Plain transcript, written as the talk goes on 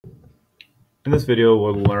In this video,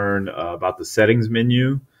 we'll learn about the settings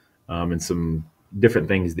menu and some different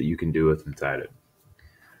things that you can do with inside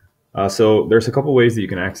it. So there's a couple ways that you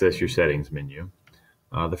can access your settings menu.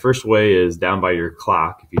 The first way is down by your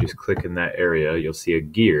clock. If you just click in that area, you'll see a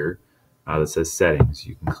gear that says settings.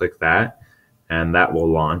 You can click that and that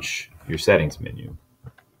will launch your settings menu.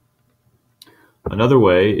 Another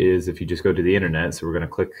way is if you just go to the internet. So we're going to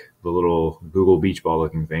click the little Google beach ball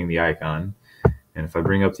looking thing, the icon. And if I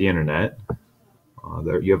bring up the internet,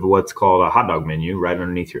 there you have what's called a hot dog menu right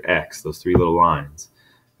underneath your X, those three little lines.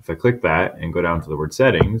 If I click that and go down to the word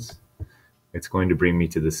settings, it's going to bring me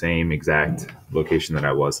to the same exact location that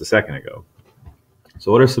I was a second ago.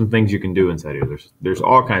 So what are some things you can do inside here? There's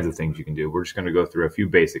all kinds of things you can do. We're just going to go through a few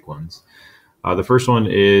basic ones. The first one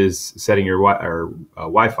is setting your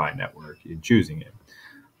Wi-Fi network and choosing it.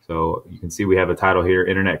 So you can see we have a title here,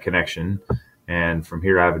 Internet Connection. And from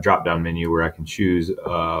here I have a drop-down menu where I can choose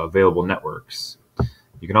available networks.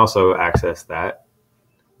 You can also access that,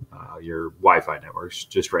 your Wi-Fi networks,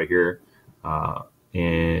 just right here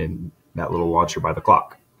in that little launcher by the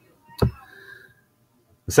clock.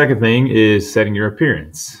 The second thing is setting your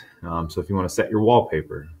appearance. So if you want to set your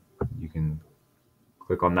wallpaper, you can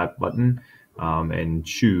click on that button and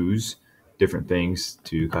choose different things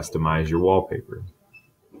to customize your wallpaper.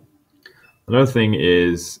 Another thing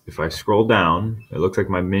is if I scroll down, it looks like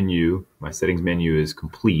my menu, my settings menu is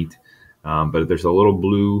complete, but there's a little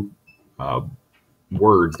blue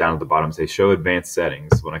words down at the bottom say show advanced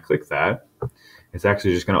settings. When I click that, it's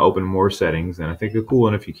actually just going to open more settings. And I think the cool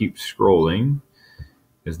one, if you keep scrolling,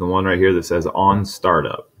 is the one right here that says on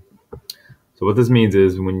startup. So what this means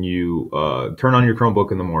is when you turn on your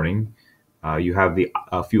Chromebook in the morning, you have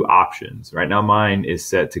a few options. Right now mine is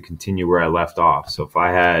set to continue where I left off. So if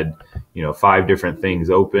I had 5 different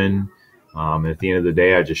things open, and at the end of the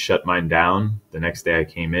day I just shut mine down, the next day I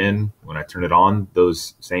came in, when I turn it on,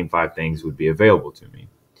 those same 5 things would be available to me.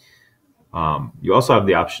 You also have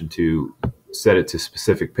the option to set it to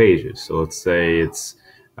specific pages. So let's say it's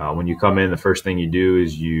when you come in, the first thing you do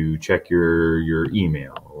is you check your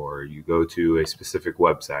email, or you go to a specific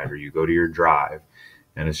website, or you go to your drive,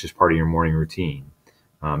 and it's just part of your morning routine.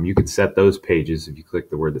 You can set those pages if you click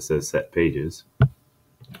the word that says set pages.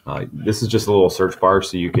 This is just a little search bar,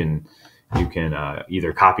 so you can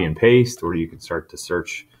either copy and paste, or you can start to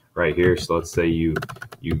search right here. So let's say you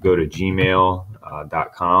go to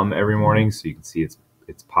gmail.com every morning, so you can see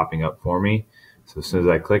it's popping up for me. So as soon as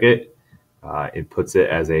I click it, it puts it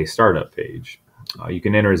as a startup page. You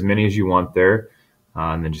can enter as many as you want there,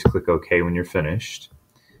 and then just click OK when you're finished.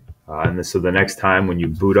 So the next time when you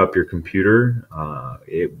boot up your computer,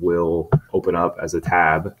 it will open up as a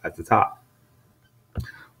tab at the top.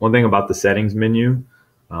 One thing about the settings menu,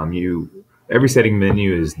 every setting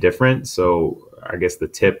menu is different. So I guess the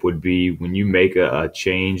tip would be when you make a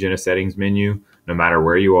change in a settings menu, no matter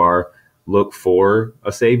where you are, look for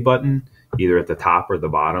a save button, either at the top or the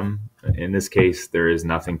bottom. In this case, there is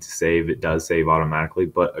nothing to save. It does save automatically.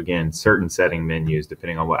 But again, certain setting menus,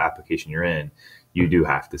 depending on what application you're in, you do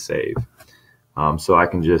have to save. So I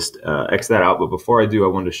can just X that out. But before I do, I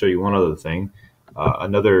wanted to show you one other thing.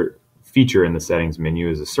 Another feature in the settings menu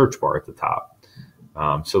is a search bar at the top.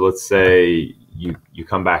 So let's say you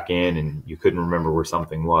come back in and you couldn't remember where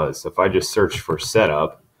something was. So if I just search for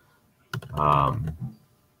setup,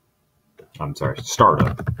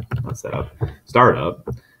 startup, not setup, startup,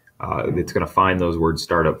 it's going to find those words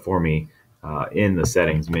startup for me in the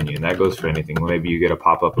settings menu. And that goes for anything. Maybe you get a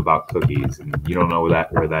pop-up about cookies and you don't know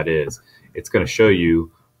where that is. It's going to show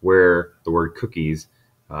you where the word cookies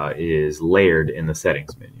is layered in the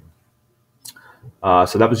settings menu.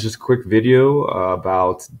 So that was just a quick video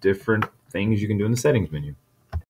about different things you can do in the settings menu.